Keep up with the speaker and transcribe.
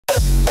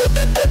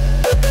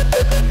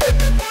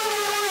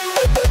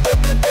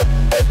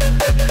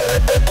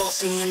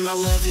Waltzing in my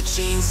leather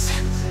jeans,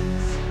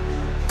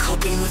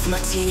 coping with my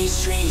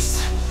teenage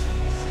dreams.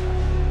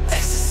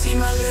 Ecstasy,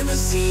 my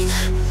limousine,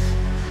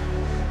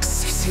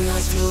 16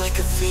 lights feel like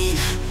a fiend.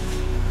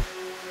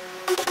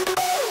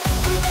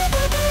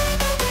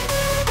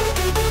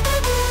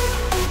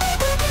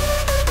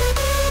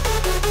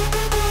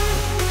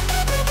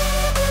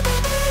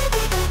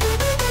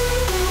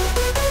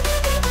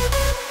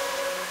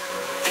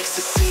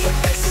 Ecstasy,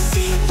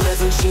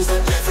 leather jeans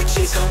like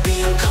beverages.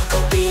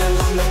 Cocaine,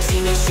 on my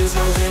teenage shoes,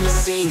 my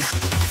limousine.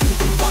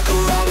 Walk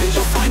around and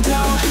you'll find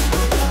out.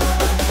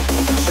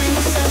 Dream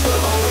of sex but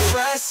always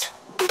rest.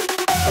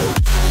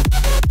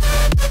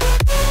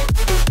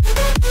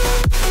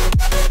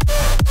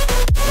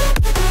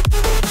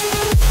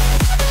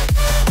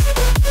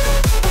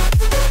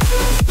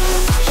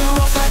 You're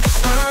off like a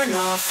burn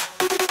off.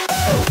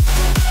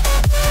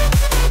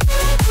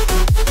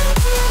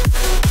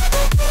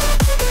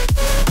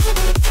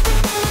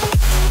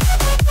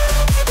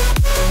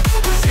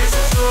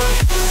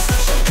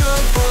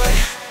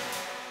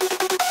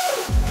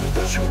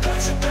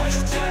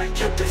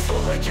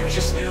 You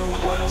just knew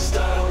wild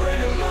style, ran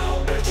him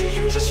out. Back to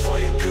you just for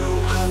your goo.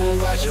 I will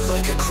ride you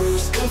like a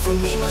cruise. Come for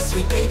me, my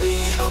sweet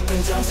baby. Up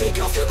and down, take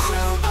off your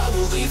crown. I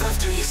will leave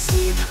after you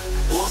sleep.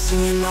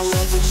 Waltzing in my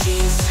leather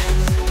jeans,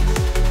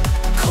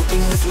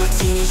 coping with my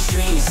teenage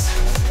dreams.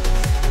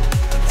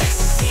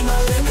 Ecstasy, my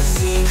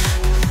limousine,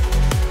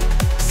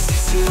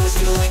 16 hours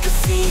feel like a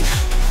fiend.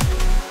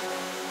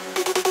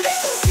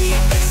 Ecstasy,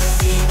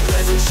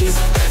 leather jeans,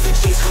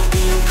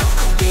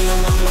 cocaine,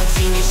 on my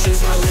teenage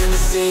shoes, my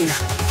limousine.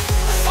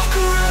 Fuck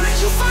around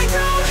and you'll find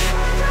out.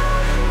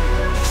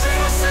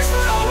 Dream of sex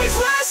but always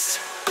last.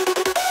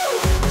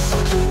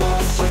 Suck you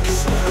off like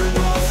it's burn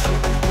off.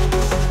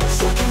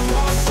 Suck you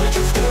off like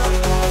it's burn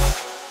off.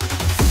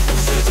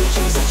 Say the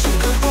jeans that you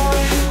good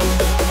boy.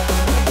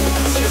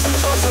 Tears and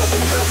toss up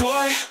in good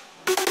boy.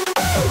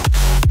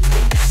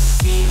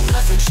 Ecstasy,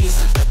 leather jeans,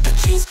 leather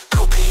jeans,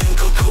 cocaine,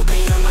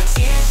 on my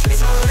teenage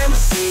dreams, my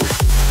limousine.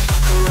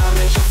 Fuck around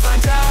and you'll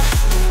find out.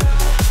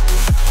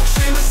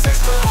 Dream of sex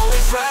but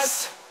always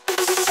rest.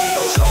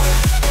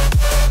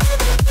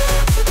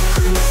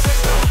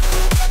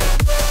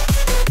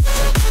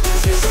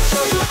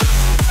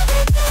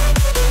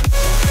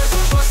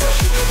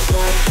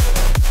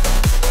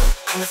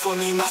 Coming for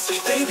me, my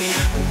sweet baby.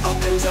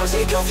 Up and down,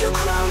 take off your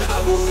crown.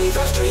 I will leave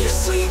after you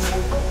sleep.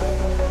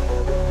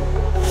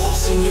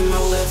 Waltzing in my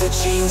leather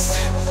jeans,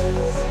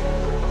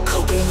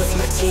 coping with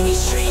my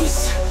teenage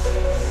dreams.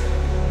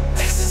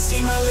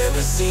 Ecstasy, my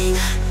limousine,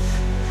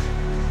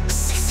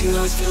 16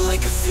 hours feel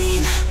like a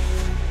fiend.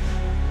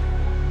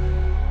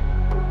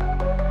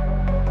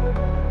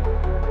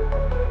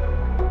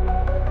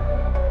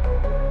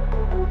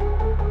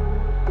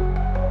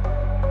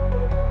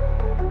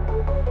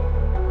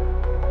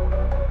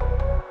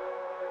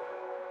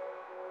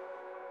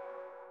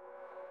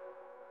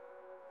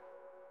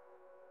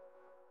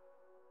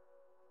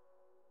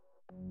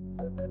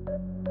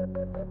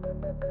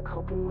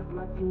 Coping with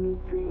my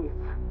teenage dreams.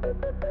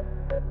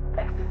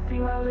 Ecstasy,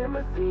 my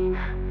limousine,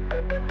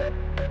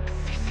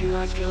 16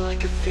 hours feel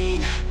like a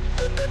fiend.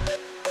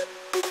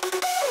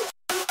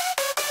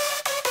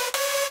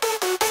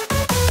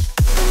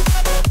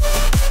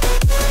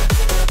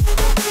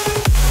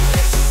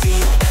 Ecstasy,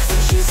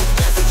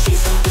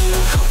 beverages,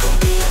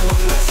 cocaine,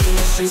 on my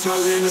teenage dreams, my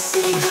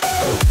limousine.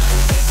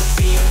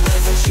 Ecstasy,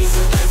 beverages,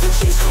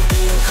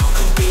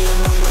 cocaine,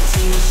 on my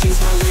teenage dreams,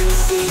 my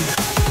limousine.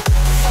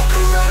 Fuck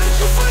around and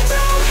you'll find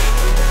out.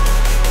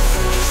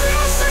 Dream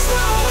of sex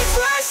but always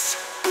last.